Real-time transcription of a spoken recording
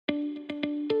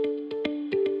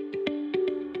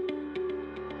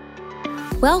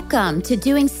Welcome to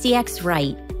Doing CX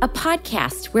Right, a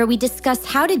podcast where we discuss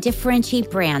how to differentiate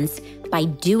brands by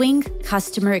doing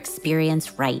customer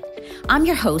experience right. I'm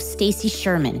your host, Stacey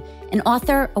Sherman, an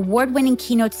author, award-winning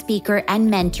keynote speaker, and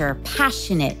mentor,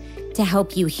 passionate to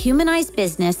help you humanize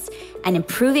business and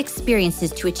improve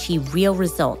experiences to achieve real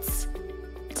results.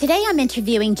 Today, I'm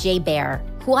interviewing Jay Baer,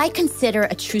 who I consider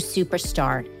a true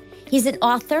superstar. He's an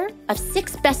author of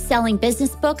 6 best-selling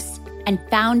business books and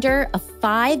founder of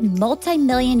 5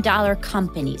 multi-million-dollar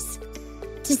companies.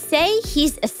 To say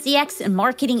he's a CX and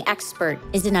marketing expert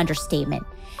is an understatement,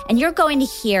 and you're going to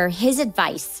hear his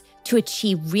advice to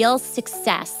achieve real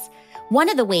success. One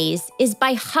of the ways is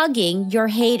by hugging your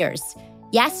haters.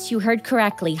 Yes, you heard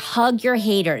correctly, hug your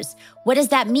haters. What does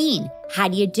that mean? How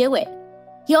do you do it?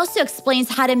 He also explains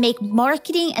how to make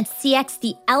marketing and CX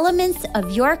the elements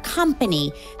of your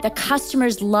company that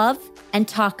customers love and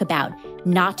talk about,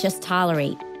 not just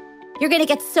tolerate. You're going to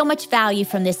get so much value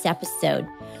from this episode.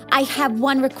 I have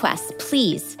one request.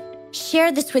 Please share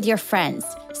this with your friends,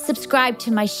 subscribe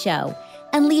to my show,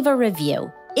 and leave a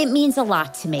review. It means a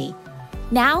lot to me.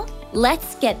 Now,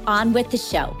 let's get on with the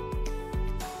show.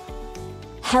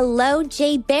 Hello,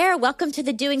 Jay Baer. Welcome to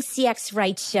the Doing CX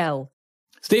Right show.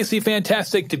 Stacey,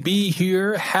 fantastic to be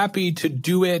here. Happy to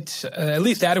do it, at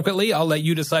least adequately. I'll let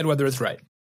you decide whether it's right.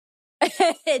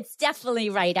 It's definitely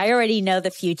right. I already know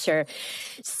the future.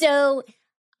 So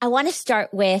I want to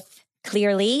start with,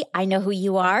 clearly, I know who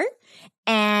you are,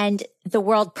 and the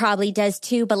world probably does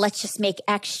too, but let's just make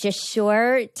extra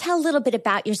sure. Tell a little bit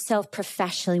about yourself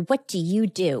professionally. What do you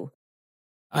do?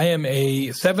 I am a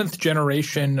 7th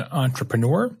generation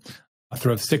entrepreneur,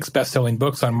 author of 6 best-selling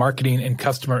books on marketing and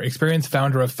customer experience,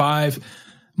 founder of 5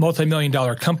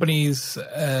 multi-million-dollar companies.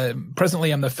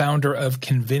 Presently, I'm the founder of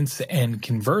Convince and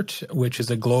Convert, which is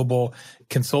a global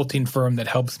consulting firm that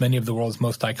helps many of the world's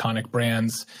most iconic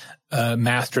brands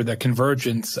master the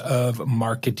convergence of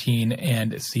marketing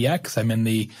and CX. I'm in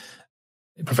the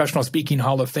Professional Speaking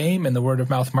Hall of Fame and the Word of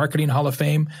Mouth Marketing Hall of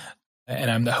Fame. And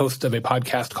I'm the host of a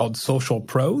podcast called Social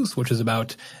Pros, which is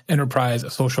about enterprise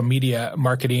social media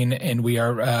marketing. And we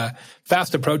are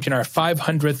fast approaching our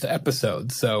 500th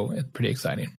episode. So it's pretty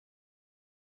exciting.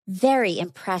 Very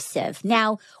impressive.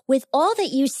 Now, with all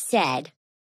that you said,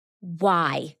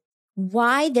 why?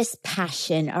 Why this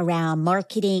passion around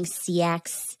marketing,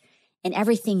 CX, and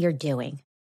everything you're doing?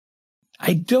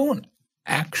 I don't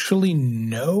actually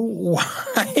know why.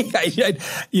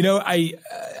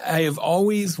 I have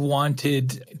always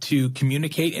wanted to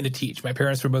communicate and to teach. My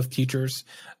parents were both teachers,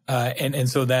 and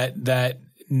so that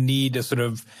need to sort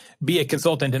of be a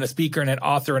consultant and a speaker and an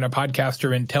author and a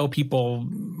podcaster and tell people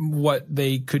what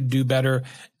they could do better,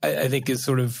 I think is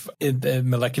sort of at the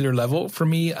molecular level for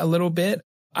me a little bit.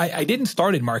 I didn't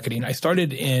start in marketing. I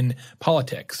started in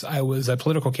politics. I was a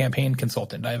political campaign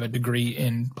consultant. I have a degree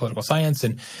in political science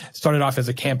and started off as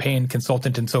a campaign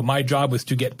consultant. And so my job was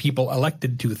to get people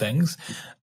elected to things.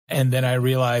 And then I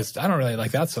realized I don't really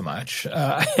like that so much.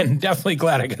 And definitely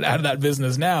glad I got out of that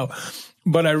business now.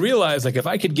 But I realized, like, if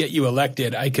I could get you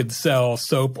elected, I could sell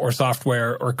soap or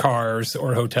software or cars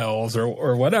or hotels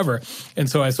or whatever. And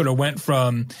so I sort of went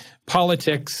from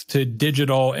politics to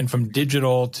digital and from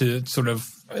digital to sort of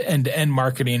end-to-end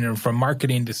marketing and from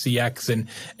marketing to CX.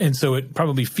 And so it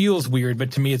probably feels weird,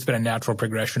 but to me, it's been a natural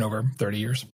progression over 30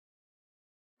 years.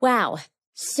 Wow.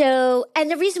 So, and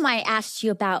the reason why I asked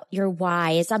you about your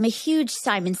why is I'm a huge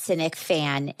Simon Sinek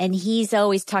fan, and he's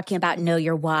always talking about know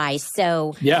your why.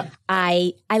 So yeah,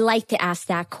 I like to ask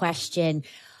that question.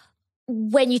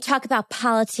 When you talk about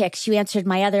politics, you answered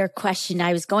my other question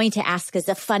I was going to ask as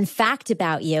a fun fact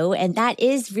about you, and that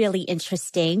is really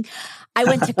interesting. I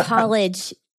went to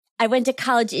college. I went to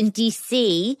college in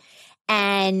DC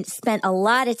and spent a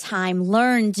lot of time,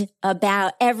 learned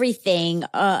about everything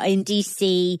in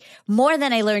DC, more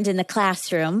than I learned in the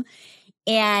classroom.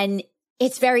 And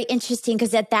it's very interesting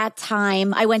because at that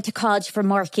time, I went to college for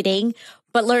marketing,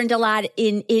 but learned a lot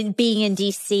in being in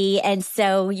DC. And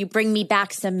so you bring me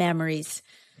back some memories.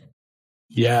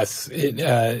 Yes,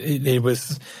 it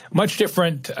was much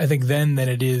different, I think, then than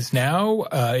it is now.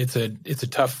 It's a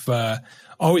tough,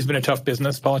 always been a tough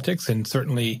business, politics, and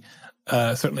certainly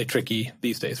tricky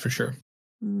these days for sure.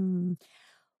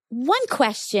 One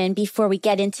question before we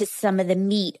get into some of the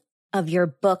meat of your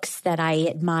books that I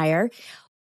admire.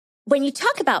 When you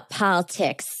talk about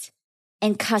politics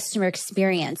and customer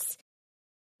experience,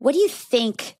 what do you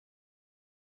think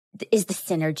is the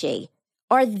synergy?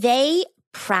 Are they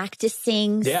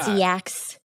practicing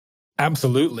CX?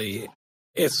 Absolutely,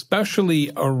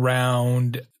 especially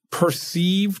around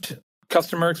perceived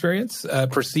customer experience,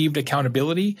 perceived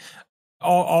accountability.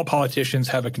 all politicians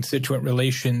have a constituent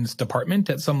relations department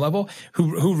at some level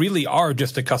who really are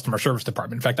just a customer service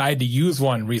department. In fact, I had to use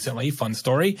one recently. Fun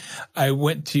story. I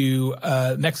went to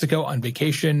Mexico on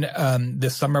vacation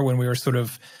this summer when we were sort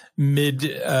of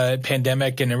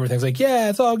mid-pandemic and everything's like, yeah,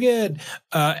 it's all good.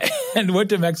 And went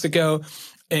to Mexico.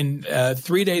 And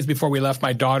 3 days before we left,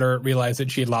 my daughter realized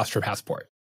that she had lost her passport.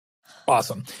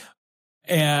 Awesome.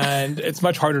 And it's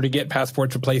much harder to get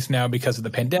passports replaced now because of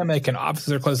the pandemic and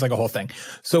offices are closed, like a whole thing.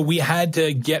 So we had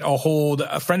to get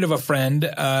a friend of a friend,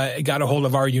 got a hold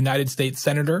of our United States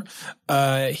Senator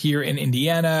here in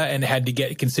Indiana and had to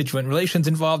get constituent relations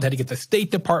involved, had to get the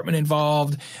State Department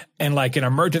involved, and like an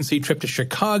emergency trip to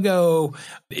Chicago.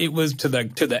 It was to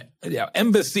the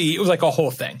embassy. It was like a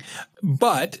whole thing.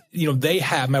 But, they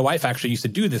have, my wife actually used to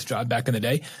do this job back in the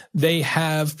day. They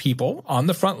have people on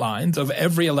the front lines of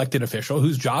every elected official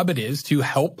whose job it is to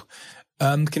help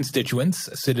constituents,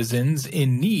 citizens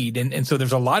in need. And so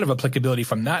there's a lot of applicability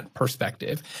from that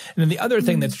perspective. And then the other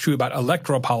thing that's true about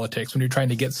electoral politics, when you're trying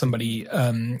to get somebody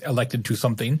elected to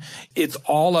something, it's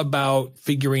all about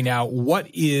figuring out what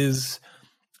is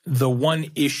the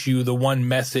one issue, the one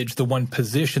message, the one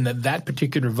position that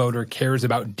particular voter cares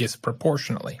about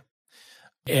disproportionately.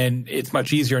 And it's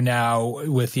much easier now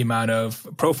with the amount of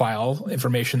profile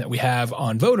information that we have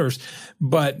on voters.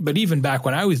 But even back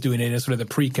when I was doing it in sort of the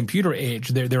pre-computer age,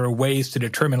 there are ways to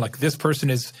determine like this person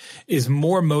is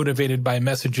more motivated by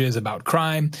messages about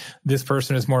crime. This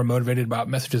person is more motivated about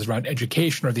messages around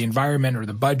education or the environment or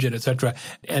the budget, et cetera.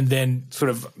 And then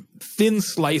sort of thin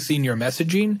slicing your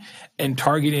messaging and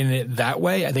targeting it that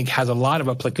way, I think has a lot of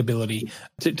applicability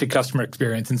to customer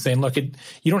experience and saying, look, you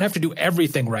don't have to do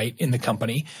everything right in the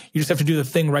company. You just have to do the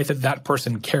thing right that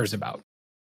person cares about.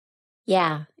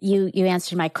 Yeah, you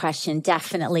answered my question.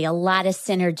 Definitely a lot of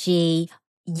synergy,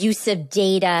 use of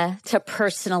data to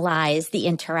personalize the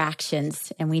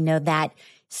interactions. And we know that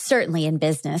certainly in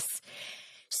business.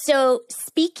 So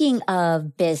speaking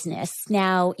of business,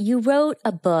 now you wrote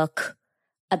a book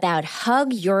about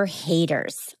Hug Your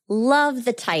Haters. Love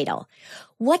the title.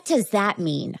 What does that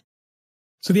mean?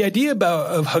 So the idea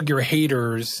of Hug Your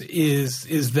Haters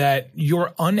is that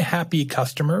your unhappy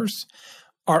customers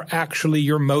are actually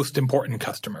your most important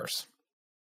customers.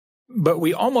 But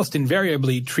we almost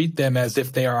invariably treat them as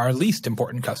if they are our least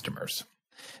important customers.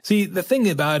 See, the thing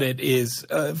about it is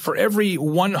for every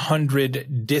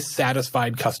 100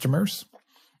 dissatisfied customers,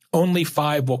 only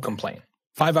 5 will complain.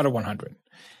 5 out of 100.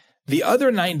 The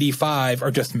other 95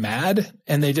 are just mad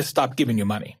and they just stop giving you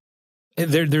money.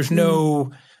 There's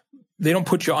no, they don't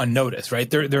put you on notice, right?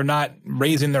 They're not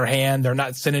raising their hand. They're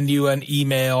not sending you an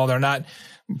email. They're not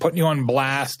putting you on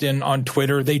blast on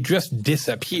Twitter. They just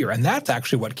disappear. And that's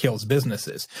actually what kills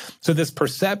businesses. So this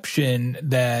perception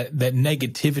that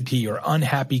negativity or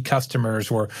unhappy customers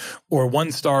or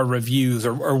 1-star reviews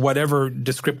or whatever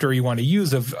descriptor you want to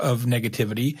use of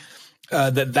negativity,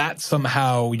 that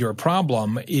somehow your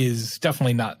problem is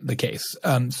definitely not the case.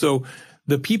 So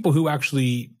the people who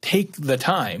actually take the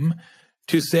time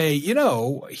to say,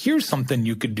 here's something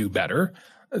you could do better,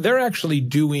 they're actually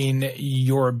doing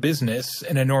your business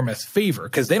an enormous favor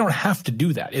because they don't have to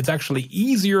do that. It's actually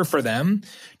easier for them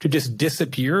to just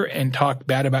disappear and talk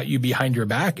bad about you behind your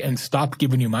back and stop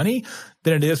giving you money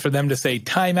than it is for them to say,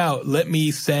 time out, let me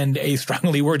send a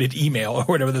strongly worded email or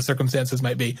whatever the circumstances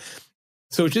might be.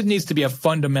 So it just needs to be a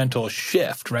fundamental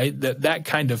shift, right? That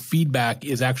kind of feedback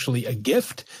is actually a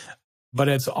gift, but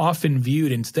it's often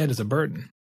viewed instead as a burden.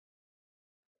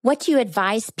 What do you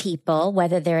advise people,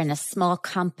 whether they're in a small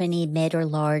company, mid or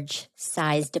large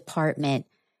size department?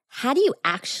 How do you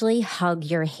actually hug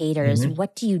your haters? Mm-hmm.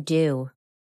 What do you do?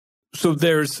 So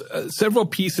there's several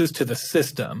pieces to the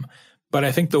system, but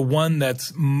I think the one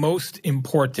that's most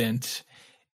important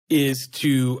is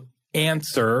to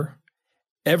answer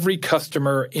every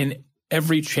customer in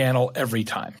every channel, every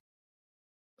time.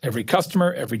 Every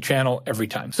customer, every channel, every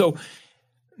time. So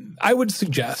I would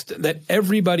suggest that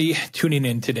everybody tuning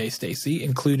in today, Stacey,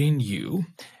 including you,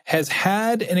 has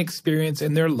had an experience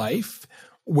in their life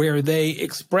where they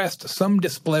expressed some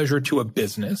displeasure to a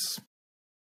business.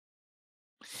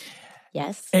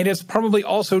 Yes. And it's probably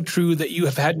also true that you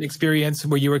have had an experience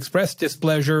where you expressed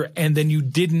displeasure and then you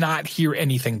did not hear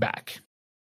anything back.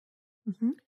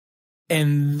 Mm-hmm.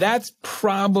 And that's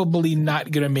probably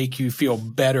not going to make you feel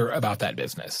better about that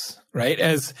business, right?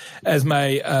 As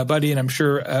my buddy, and I'm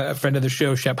sure a friend of the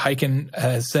show, Shep Hyken,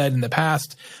 has said in the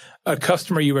past, a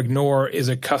customer you ignore is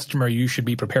a customer you should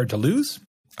be prepared to lose.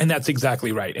 And that's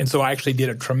exactly right. And so I actually did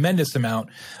a tremendous amount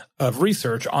of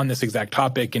research on this exact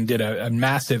topic and did a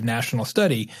massive national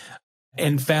study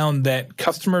and found that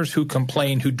customers who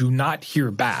complain who do not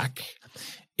hear back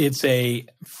it's a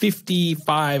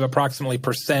 55 approximately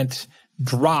 %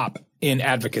 drop in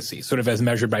advocacy, sort of as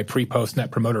measured by pre-post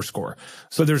net promoter score.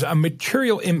 So there's a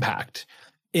material impact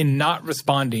in not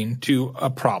responding to a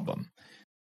problem.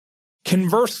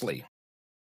 Conversely,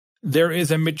 there is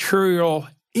a material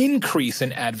increase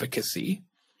in advocacy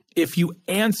if you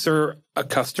answer a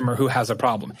customer who has a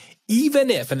problem,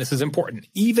 even if, and this is important,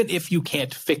 even if you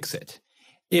can't fix it.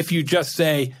 If you just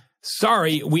say,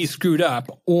 sorry, we screwed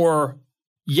up, or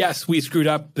yes, we screwed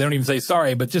up. They don't even say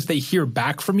sorry, but just they hear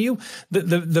back from you.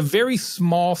 The very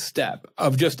small step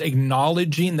of just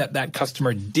acknowledging that that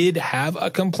customer did have a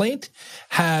complaint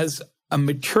has a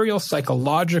material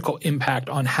psychological impact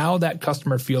on how that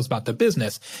customer feels about the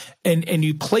business. And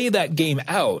you play that game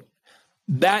out,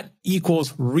 that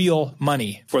equals real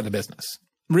money for the business,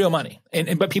 real money.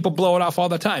 But people blow it off all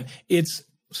the time. It's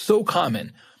so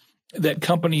common that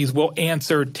companies will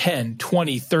answer 10,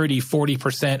 20, 30,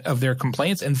 40% of their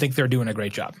complaints and think they're doing a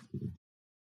great job.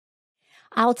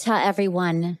 I'll tell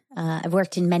everyone, I've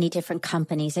worked in many different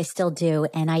companies, I still do,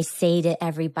 and I say to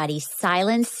everybody,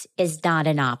 silence is not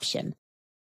an option.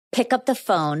 Pick up the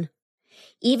phone.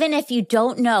 Even if you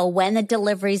don't know when the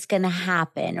delivery is going to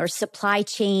happen or supply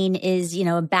chain is,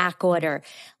 a back order,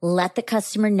 let the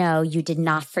customer know you did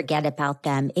not forget about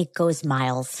them. It goes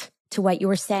miles to what you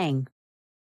were saying.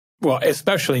 Well,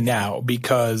 especially now,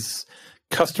 because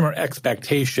customer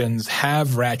expectations have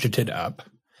ratcheted up.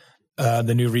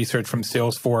 The new research from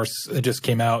Salesforce that just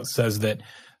came out says that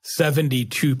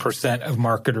 72% of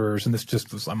marketers, and this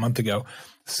just was a month ago,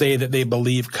 say that they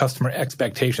believe customer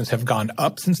expectations have gone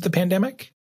up since the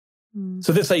pandemic.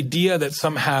 So this idea that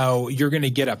somehow you're going to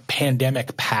get a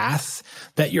pandemic pass,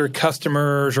 that your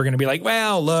customers are going to be like,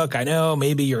 well, look, I know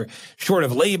maybe you're short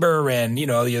of labor and,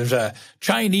 there's a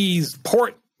Chinese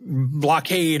port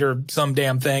blockade or some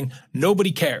damn thing.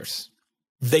 Nobody cares.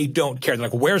 They don't care. They're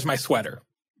like, where's my sweater?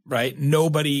 Right?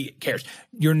 Nobody cares.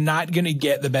 You're not going to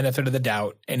get the benefit of the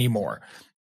doubt anymore.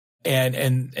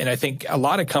 And I think a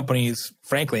lot of companies,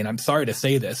 frankly, and I'm sorry to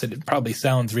say this, it probably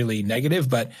sounds really negative,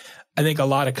 but I think a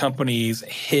lot of companies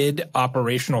hid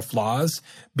operational flaws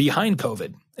behind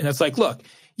COVID. And it's like, look,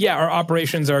 yeah, our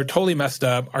operations are totally messed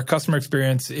up. Our customer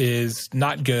experience is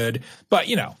not good, but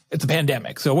it's a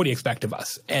pandemic. So what do you expect of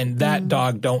us? And that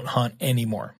dog don't hunt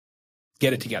anymore.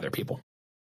 Get it together, people.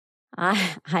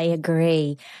 I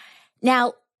agree.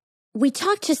 Now, we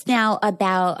talked just now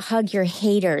about hug your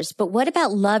haters, but what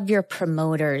about love your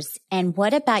promoters? And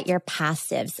what about your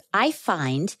passives? I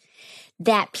find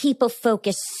that people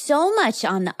focus so much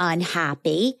on the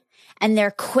unhappy and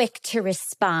they're quick to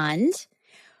respond,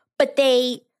 but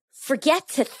they forget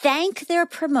to thank their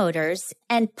promoters,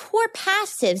 and poor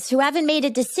passives who haven't made a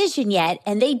decision yet,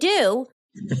 and they do,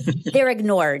 they're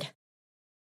ignored.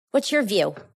 What's your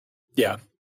view? Yeah.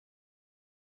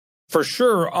 For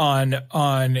sure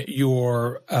on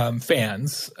your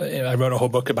fans, I wrote a whole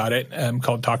book about it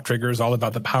called Talk Triggers, all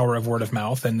about the power of word of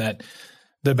mouth, and that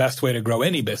the best way to grow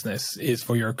any business is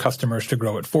for your customers to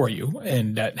grow it for you.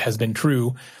 And that has been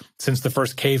true since the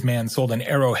first caveman sold an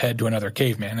arrowhead to another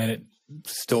caveman, and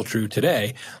it's still true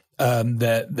today,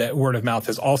 that word of mouth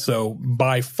is also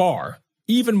by far,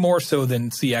 even more so than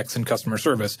CX and customer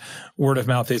service, word of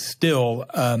mouth is still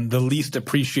the least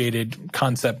appreciated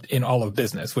concept in all of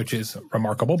business, which is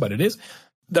remarkable, but it is.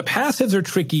 The passives are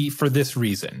tricky for this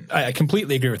reason. I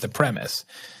completely agree with the premise.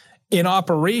 In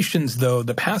operations, though,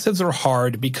 the passives are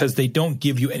hard because they don't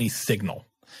give you any signal.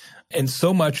 And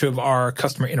so much of our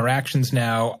customer interactions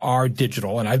now are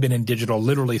digital. And I've been in digital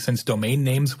literally since domain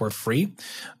names were free.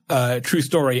 True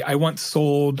story. I once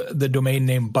sold the domain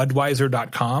name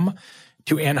Budweiser.com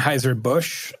to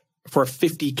Anheuser-Busch for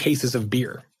 50 cases of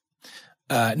beer.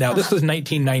 Now, this was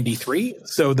 1993,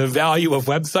 so the value of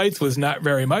websites was not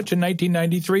very much in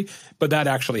 1993, but that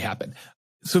actually happened.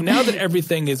 So now that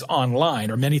everything is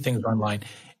online, or many things are online,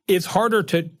 it's harder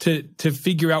to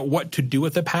figure out what to do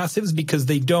with the passives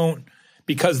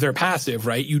because they're passive,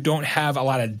 right? You don't have a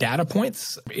lot of data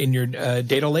points in your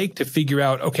data lake to figure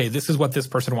out, okay, this is what this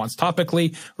person wants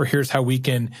topically, or here's how we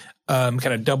can kind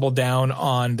of double down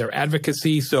on their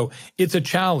advocacy. So it's a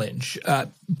challenge,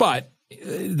 but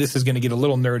this is going to get a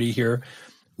little nerdy here.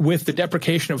 With the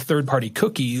deprecation of third-party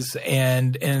cookies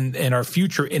and our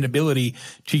future inability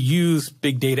to use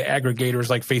big data aggregators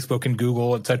like Facebook and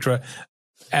Google, et cetera,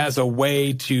 as a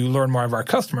way to learn more of our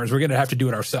customers, we're going to have to do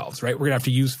it ourselves, right? We're going to have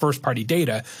to use first-party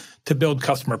data to build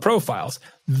customer profiles.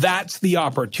 That's the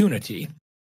opportunity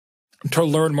to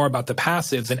learn more about the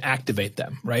passives and activate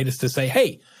them, right? Is to say,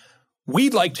 hey,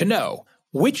 we'd like to know,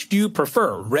 which do you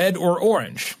prefer, red or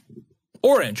orange?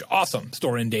 Orange, awesome,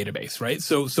 store in database, right?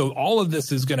 So all of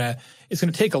this it's going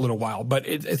to take a little while, but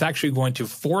it's actually going to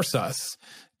force us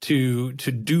to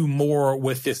do more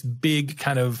with this big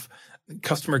kind of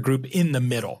customer group in the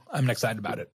middle. I'm excited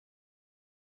about it.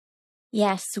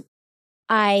 Yes.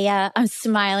 I'm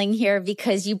smiling here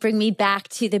because you bring me back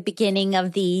to the beginning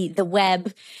of the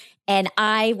web. And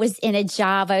I was in a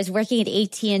job, I was working at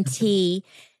AT&T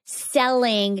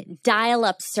selling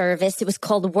dial-up service. It was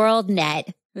called WorldNet.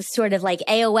 It was sort of like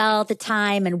AOL at the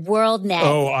time and WorldNet.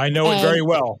 Oh, I know it very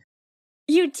well.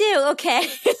 You do? Okay.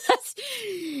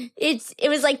 It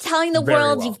was like telling the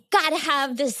world, you've got to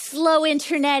have this slow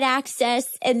internet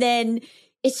access. And then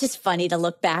it's just funny to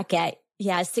look back at.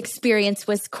 Yes, experience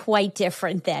was quite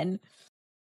different then.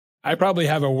 I probably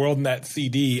have a WorldNet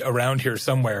CD around here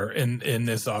somewhere in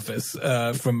this office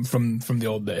from the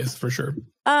old days, for sure.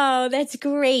 Oh, that's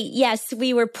great. Yes,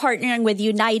 we were partnering with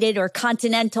United or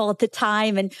Continental at the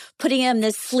time and putting them in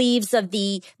the sleeves of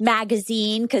the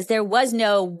magazine because there was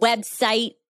no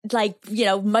website, like,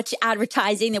 much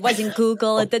advertising. There wasn't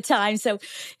Google at the time. So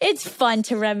it's fun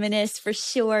to reminisce for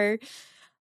sure.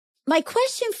 My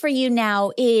question for you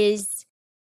now is,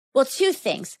 well, two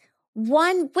things.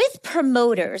 One, with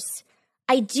promoters,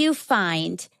 I do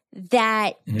find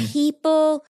that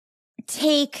people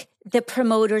take the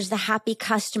promoters, the happy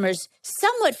customers,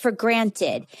 somewhat for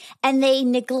granted, and they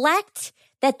neglect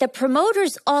that the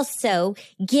promoters also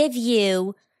give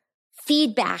you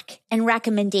feedback and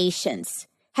recommendations.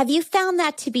 Have you found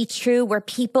that to be true where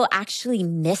people actually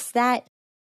miss that?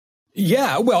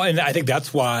 Yeah, well, and I think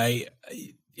that's why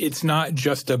it's not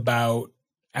just about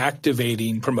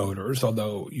activating promoters,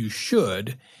 although you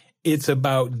should. It's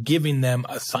about giving them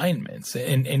assignments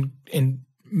and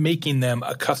making them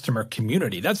a customer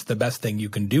community. That's the best thing you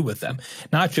can do with them.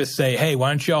 Not just say, hey,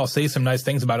 why don't you all say some nice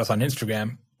things about us on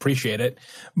Instagram? Appreciate it.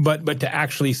 But to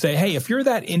actually say, hey, if you're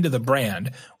that into the brand,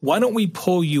 why don't we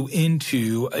pull you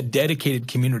into a dedicated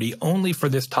community only for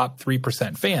this top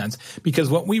 3% fans? Because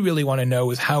what we really want to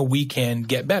know is how we can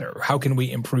get better. How can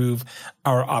we improve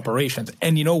our operations?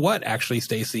 And you know what, actually,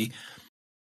 Stacey,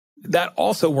 that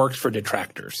also works for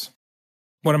detractors.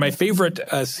 One of my favorite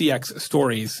CX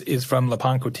stories is from Le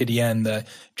Pain Quotidien, the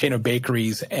chain of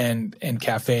bakeries and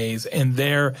cafes, and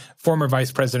their former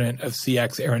vice president of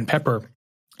CX, Aaron Pepper,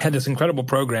 had this incredible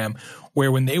program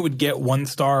where when they would get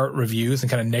 1-star reviews and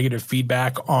kind of negative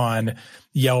feedback on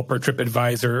Yelp or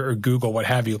TripAdvisor or Google, what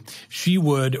have you, she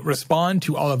would respond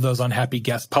to all of those unhappy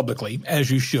guests publicly, as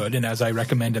you should, and as I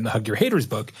recommend in the Hug Your Haters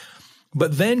book.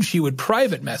 But then she would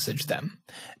private message them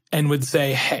and would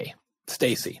say, hey,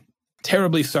 Stacey,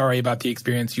 terribly sorry about the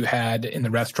experience you had in the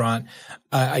restaurant.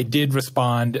 I did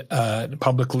respond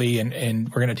publicly, and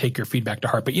we're going to take your feedback to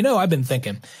heart. But I've been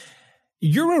thinking,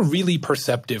 you're a really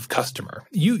perceptive customer.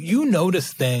 You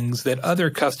notice things that other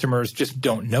customers just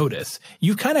don't notice.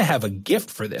 You kind of have a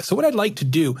gift for this. So what I'd like to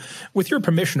do, with your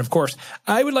permission, of course,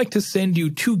 I would like to send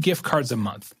you 2 gift cards a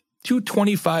month. 2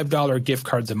 $25 gift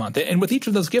cards a month. And with each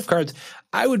of those gift cards,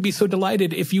 I would be so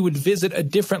delighted if you would visit a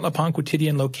different Le Pain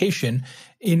Quotidien location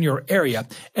in your area.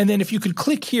 And then if you could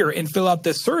click here and fill out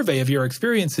this survey of your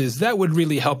experiences, that would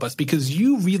really help us because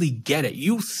you really get it.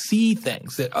 You see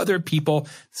things that other people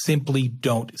simply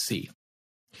don't see.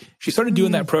 She started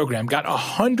doing that program, got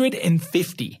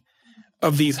 150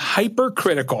 of these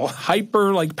hypercritical,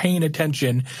 paying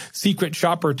attention secret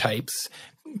shopper types,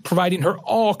 providing her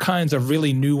all kinds of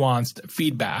really nuanced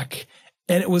feedback.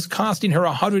 And it was costing her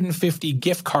 150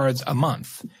 gift cards a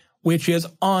month, which is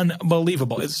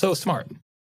unbelievable. It's so smart.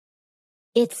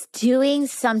 It's doing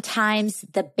sometimes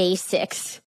the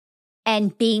basics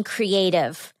and being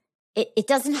creative. It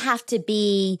doesn't have to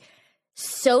be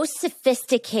so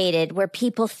sophisticated where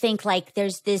people think like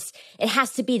it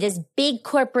has to be this big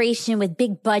corporation with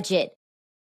big budget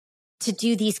to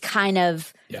do these kind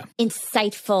of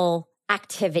insightful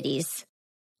activities.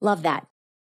 Love that.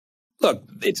 Look,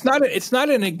 it's not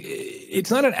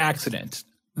an accident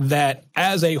that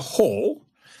as a whole,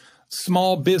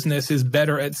 small business is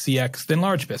better at CX than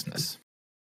large business.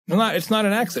 It's not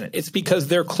an accident. It's because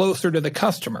they're closer to the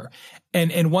customer.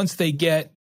 And once they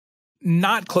get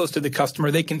not close to the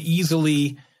customer, they can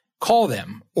easily call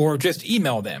them or just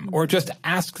email them or just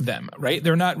ask them, right?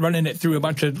 They're not running it through a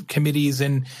bunch of committees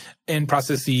and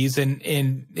processes.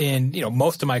 And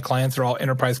most of my clients are all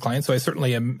enterprise clients. So I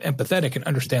certainly am empathetic and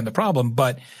understand the problem,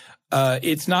 but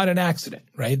it's not an accident,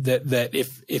 right? That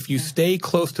if you stay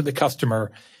close to the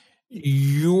customer,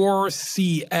 your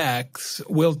CX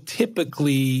will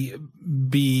typically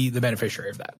be the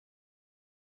beneficiary of that.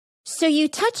 So you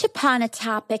touch upon a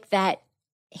topic that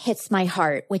hits my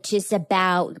heart, which is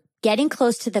about getting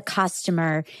close to the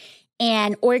customer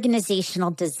and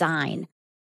organizational design.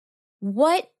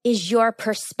 What is your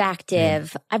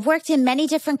perspective? I've worked in many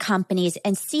different companies,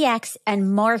 and CX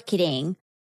and marketing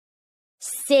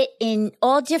sit in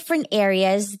all different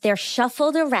areas. They're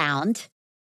shuffled around.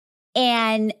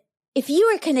 And if you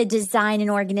were going to design an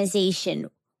organization,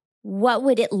 what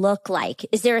would it look like?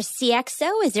 Is there a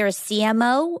CXO? Is there a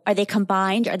CMO? Are they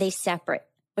combined? Are they separate?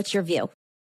 What's your view?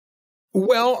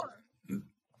 Well,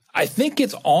 I think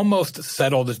it's almost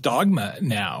settled as dogma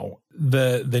now.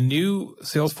 The new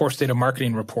Salesforce Data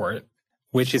Marketing Report,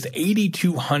 which is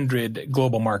 8,200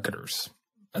 global marketers.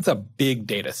 That's a big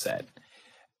data set.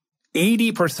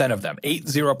 80% of them,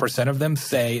 80% of them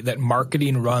say that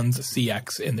marketing runs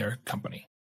CX in their company.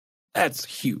 That's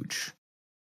huge.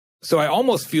 So I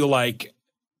almost feel like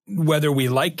whether we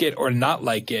like it or not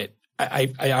like it,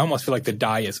 I almost feel like the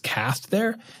die is cast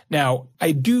there. Now,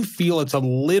 I do feel it's a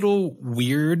little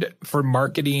weird for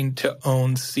marketing to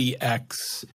own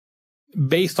CX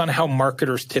based on how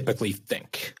marketers typically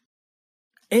think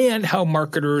and how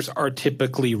marketers are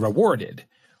typically rewarded,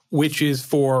 which is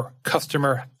for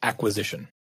customer acquisition.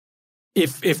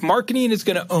 If marketing is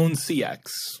going to own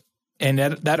CX, and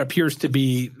that appears to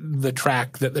be the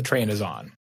track that the train is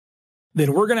on,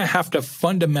 then we're going to have to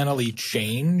fundamentally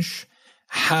change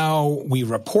how we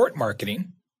report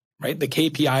marketing, right? The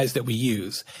KPIs that we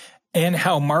use, and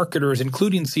how marketers,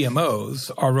 including CMOs,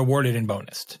 are rewarded and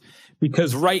bonused.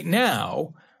 Because right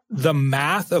now, the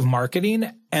math of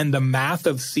marketing and the math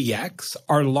of CX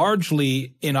are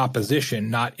largely in opposition,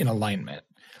 not in alignment.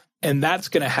 And that's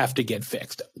going to have to get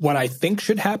fixed. What I think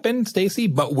should happen, Stacey,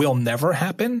 but will never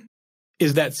happen,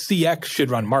 is that CX should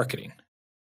run marketing,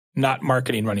 not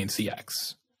marketing running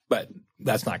CX. But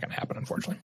that's not going to happen,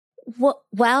 unfortunately.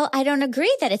 Well, I don't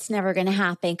agree that it's never going to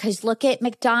happen, because look at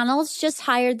McDonald's just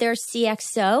hired their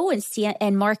CXO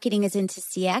and marketing is into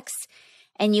CX.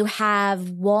 And you have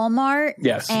Walmart.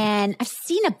 Yes. And I've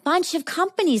seen a bunch of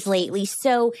companies lately.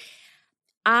 So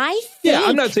I think... Yeah,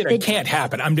 I'm not saying it can't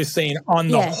happen. I'm just saying on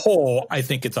the whole, I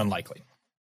think it's unlikely.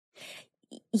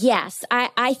 Yes.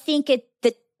 I think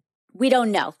we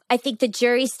don't know. I think the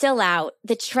jury's still out.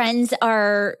 The trends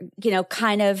are,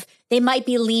 they might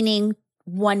be leaning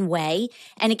one way.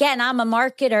 And again, I'm a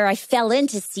marketer. I fell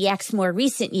into CX more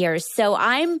recent years. So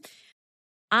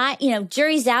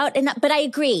jury's out. But I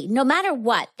agree, no matter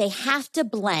what, they have to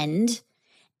blend,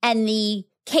 and the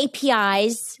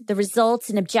KPIs, the results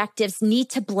and objectives need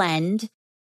to blend.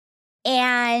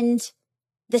 And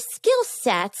the skill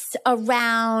sets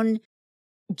around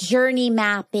journey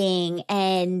mapping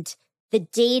and the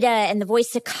data and the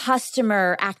voice of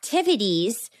customer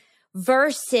activities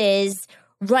versus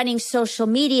running social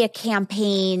media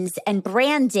campaigns and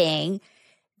branding,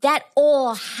 that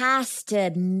all has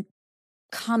to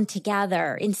come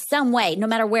together in some way, no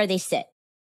matter where they sit.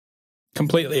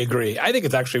 Completely agree. I think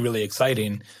it's actually really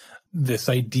exciting, this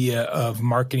idea of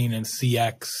marketing and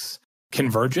CX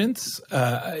convergence.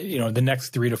 The next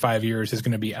 3 to 5 years is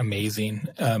going to be amazing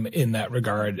in that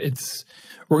regard.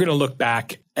 We're going to look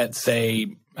back at, say,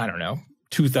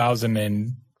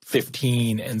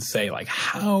 2015 and say, like,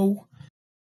 how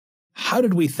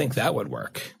did we think that would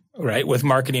work? Right, with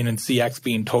marketing and CX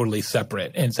being totally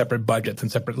separate, and separate budgets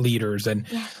and separate leaders and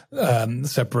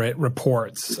separate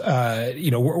reports. We're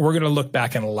going to look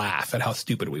back and laugh at how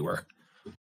stupid we were.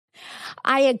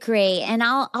 I agree. And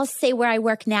I'll say where I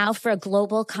work now for a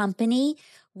global company,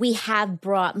 we have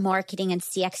brought marketing and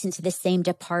CX into the same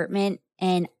department,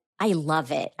 and I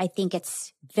love it. I think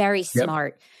it's very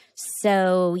smart.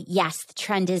 So yes, the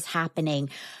trend is happening.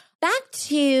 Back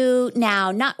to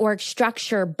now, not org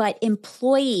structure, but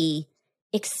employee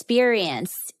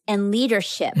experience and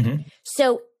leadership. Mm-hmm.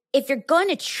 So if you're going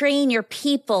to train your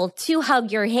people to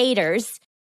hug your haters,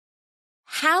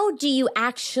 how do you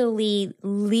actually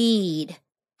lead?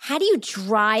 How do you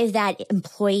drive that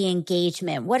employee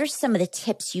engagement? What are some of the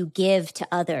tips you give to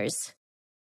others?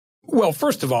 Well,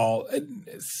 first of all,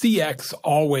 CX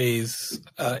always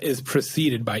is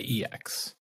preceded by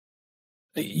EX.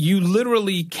 You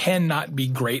literally cannot be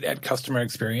great at customer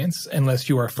experience unless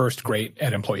you are first great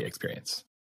at employee experience.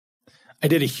 I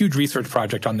did a huge research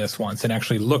project on this once and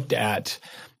actually looked at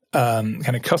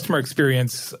kind of customer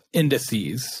experience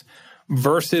indices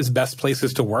versus best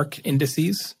places to work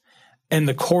indices. And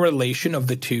the correlation of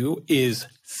the two is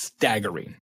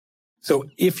staggering. So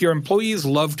if your employees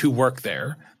love to work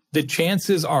there, the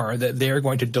chances are that they're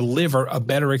going to deliver a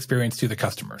better experience to the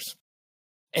customers.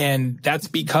 And that's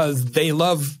because they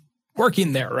love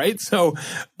working there, right? So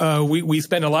we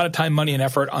spend a lot of time, money, and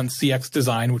effort on CX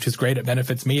design, which is great. It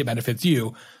benefits me. It benefits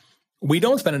you. We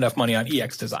don't spend enough money on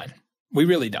EX design, We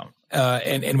really don't.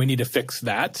 And we need to fix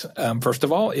that. First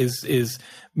of all, is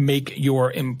make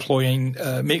your employment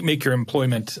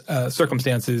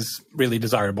circumstances really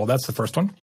desirable. That's the first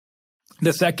one.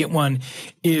 The second one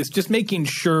is just making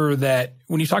sure that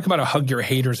when you talk about a hug your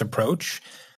haters approach,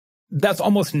 that's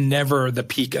almost never the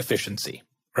peak efficiency,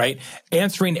 right?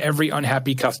 Answering every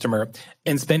unhappy customer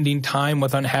and spending time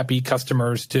with unhappy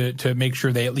customers to make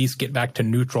sure they at least get back to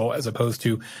neutral as opposed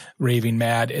to raving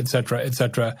mad, et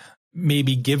cetera,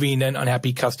 maybe giving an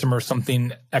unhappy customer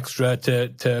something extra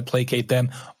to placate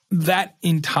them. That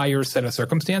entire set of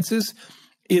circumstances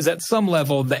is at some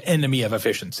level the enemy of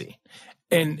efficiency.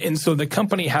 And so the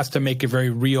company has to make a very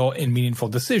real and meaningful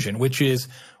decision, which is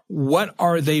what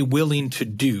are they willing to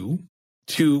do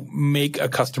to make a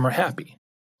customer happy?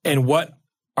 And what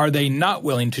are they not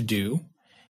willing to do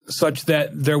such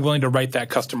that they're willing to write that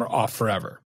customer off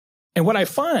forever? And what I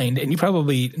find, and you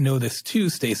probably know this too,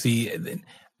 Stacy,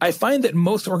 I find that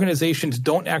most organizations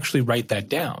don't actually write that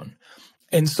down.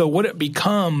 And so what it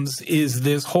becomes is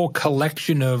this whole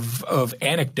collection of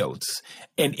anecdotes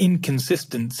and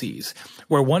inconsistencies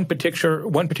where one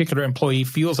particular employee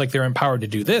feels like they're empowered to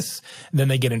do this, then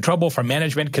they get in trouble from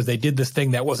management because they did this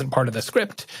thing that wasn't part of the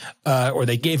script, or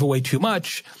they gave away too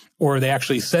much, or they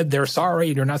actually said they're sorry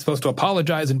and you're not supposed to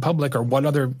apologize in public, or what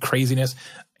other craziness.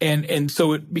 And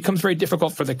so it becomes very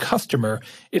difficult for the customer.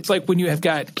 It's like when you have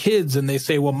got kids and they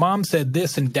say, well, mom said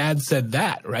this and dad said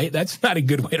that, right? That's not a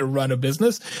good way to run a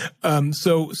business.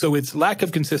 So it's lack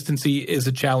of consistency is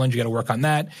a challenge. You got to work on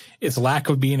that. It's lack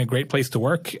of being a great place to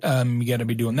work. You got to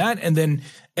be doing that. And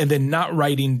then not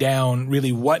writing down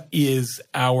really what is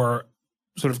our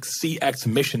sort of CX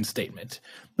mission statement.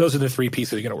 Those are the three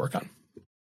pieces you got to work on.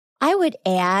 I would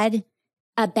add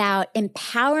about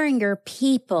empowering your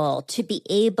people to be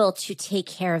able to take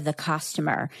care of the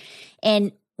customer.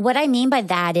 And what I mean by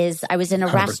that is I was in a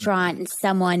 100%. Restaurant and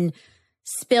someone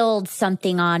spilled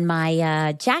something on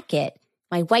my jacket,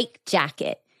 my white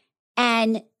jacket.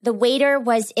 And the waiter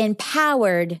was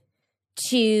empowered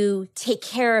to take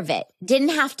care of it. Didn't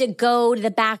have to go to the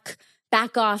back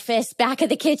office, back of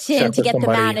the kitchen to get the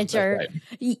manager.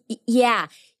 Right. Yeah.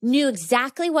 Knew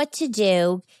exactly what to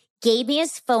do. Gave me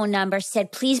his phone number,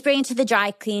 said, please bring it to the dry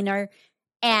cleaner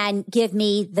and give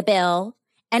me the bill.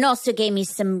 And also gave me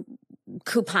some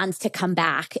coupons to come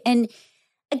back. And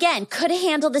again, could have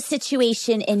handled the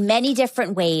situation in many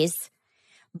different ways,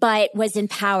 but was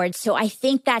empowered. So I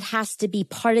think that has to be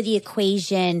part of the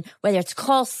equation, whether it's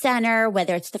call center,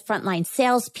 whether it's the frontline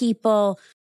salespeople.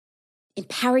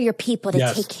 Empower your people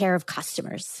to take care of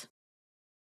customers.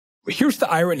 Here's the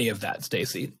irony of that,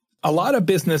 Stacy. A lot of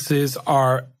businesses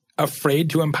are afraid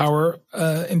to empower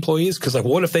employees because, like,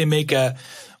 what if they make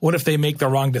the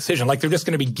wrong decision? Like, they're just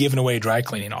going to be giving away dry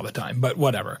cleaning all the time. But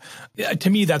whatever. To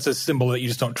me, that's a symbol that you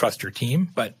just don't trust your team.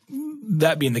 But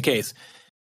that being the case,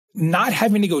 not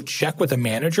having to go check with a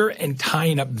manager and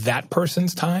tying up that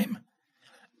person's time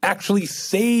actually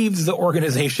saves the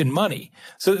organization money.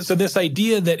 So this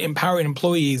idea that empowering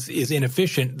employees is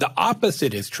inefficient, the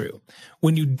opposite is true.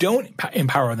 When you don't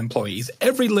empower the employees,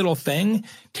 every little thing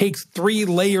takes 3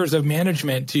 layers of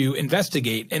management to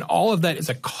investigate, and all of that is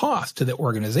a cost to the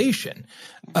organization.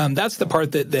 That's the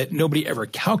part that nobody ever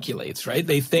calculates, right?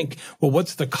 They think, well,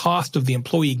 what's the cost of the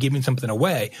employee giving something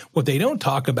away? What they don't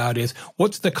talk about is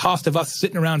what's the cost of us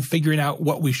sitting around figuring out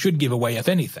what we should give away, if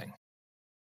anything.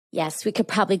 Yes, we could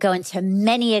probably go into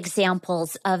many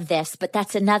examples of this, but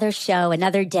that's another show,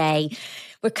 another day.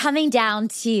 We're coming down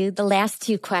to the last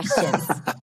 2 questions.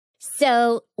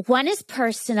 So one is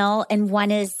personal and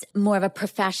one is more of a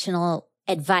professional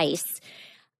advice.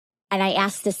 And I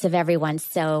ask this of everyone,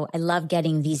 so I love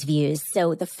getting these views.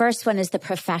 So the first one is the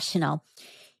professional.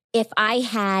 If I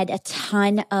had a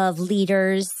ton of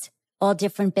leaders, all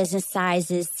different business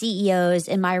sizes, CEOs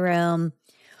in my room,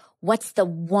 what's the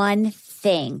one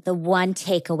thing, the one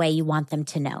takeaway you want them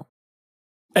to know?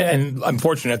 And I'm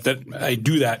fortunate that I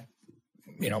do that,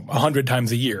 100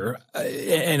 times a year.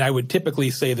 And I would typically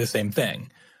say the same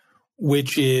thing,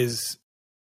 which is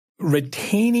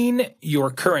retaining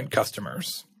your current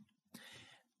customers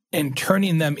and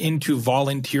turning them into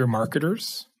volunteer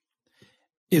marketers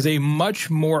is a much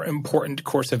more important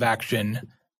course of action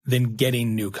than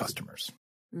getting new customers.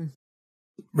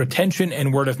 Retention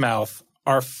and word of mouth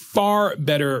are far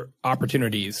better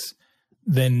opportunities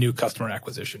than new customer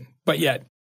acquisition. But yet,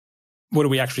 what do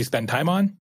we actually spend time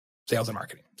on? Sales and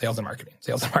marketing, sales and marketing,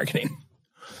 sales and marketing.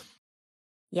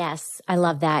 Yes, I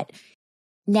love that.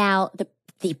 Now,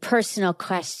 the personal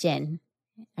question.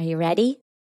 Are you ready?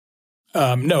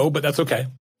 No, but that's okay.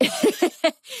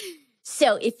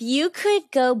 So if you could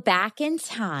go back in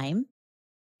time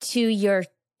to your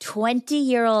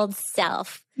 20-year-old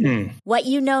self, what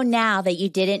you know now that you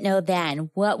didn't know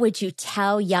then, what would you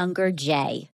tell younger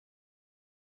Jay?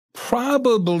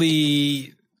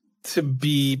 Probably to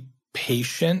be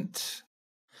patient.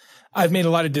 I've made a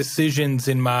lot of decisions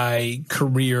in my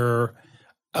career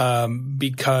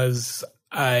because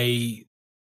I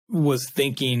was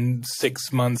thinking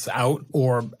 6 months out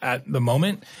or at the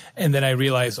moment. And then I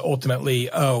realized ultimately,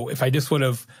 if I just would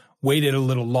have waited a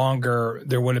little longer,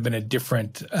 there would have been a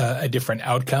different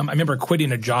outcome. I remember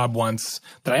quitting a job once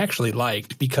that I actually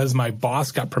liked because my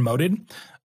boss got promoted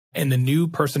and the new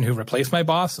person who replaced my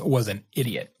boss was an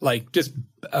idiot, like just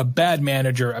a bad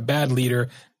manager, a bad leader,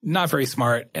 not very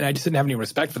smart. And I just didn't have any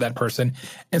respect for that person.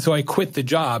 And so I quit the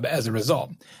job as a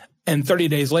result. And 30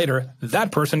 days later,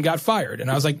 that person got fired. And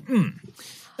I was like,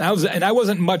 I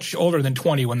wasn't much older than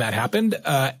 20 when that happened.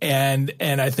 And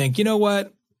I think, you know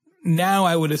what? Now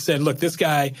I would have said, look, this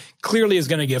guy clearly is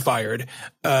going to get fired.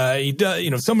 He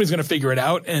does, somebody's going to figure it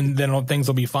out and then things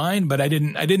will be fine. But I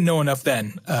didn't know enough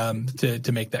then,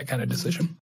 to make that kind of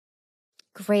decision.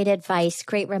 Great advice.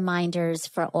 Great reminders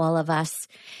for all of us.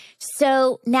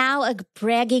 So now a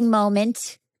bragging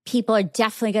moment. People are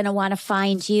definitely going to want to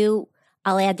find you.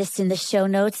 I'll add this in the show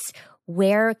notes.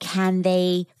 Where can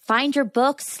they find your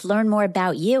books, learn more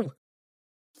about you?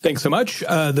 Thanks so much.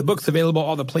 The book's available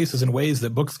all the places and ways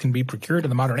that books can be procured in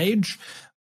the modern age.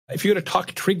 If you go to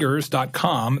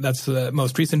talktriggers.com, that's the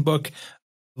most recent book.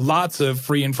 Lots of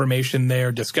free information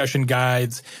there, discussion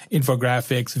guides,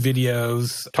 infographics,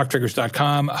 videos.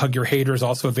 Talktriggers.com. Hug Your Haters,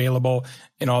 also available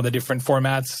in all the different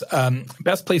formats.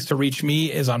 Best place to reach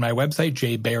me is on my website,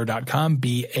 jbaer.com,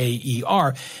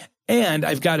 BAER. And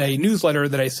I've got a newsletter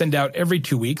that I send out every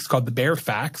 2 weeks called The Baer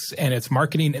Facts, and it's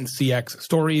marketing and CX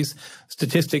stories,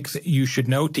 statistics you should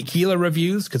know, tequila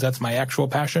reviews, because that's my actual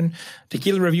passion.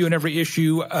 Tequila review in every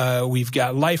issue. We've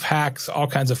got life hacks, all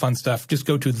kinds of fun stuff. Just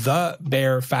go to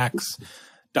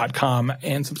thebaerfacts.com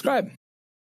and subscribe.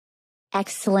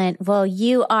 Excellent. Well,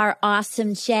 you are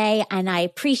awesome, Jay, and I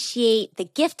appreciate the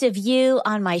gift of you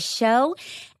on my show,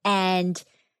 and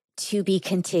to be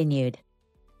continued.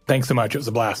 Thanks so much. It was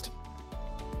a blast.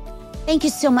 Thank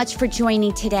you so much for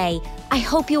joining today. I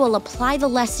hope you will apply the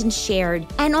lessons shared,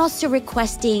 and also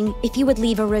requesting if you would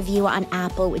leave a review on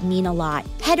Apple would mean a lot.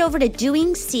 Head over to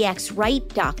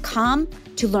doingcxright.com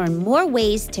to learn more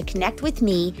ways to connect with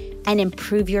me and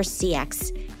improve your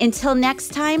CX. Until next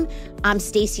time, I'm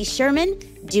Stacy Sherman,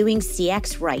 Doing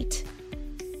CX Right.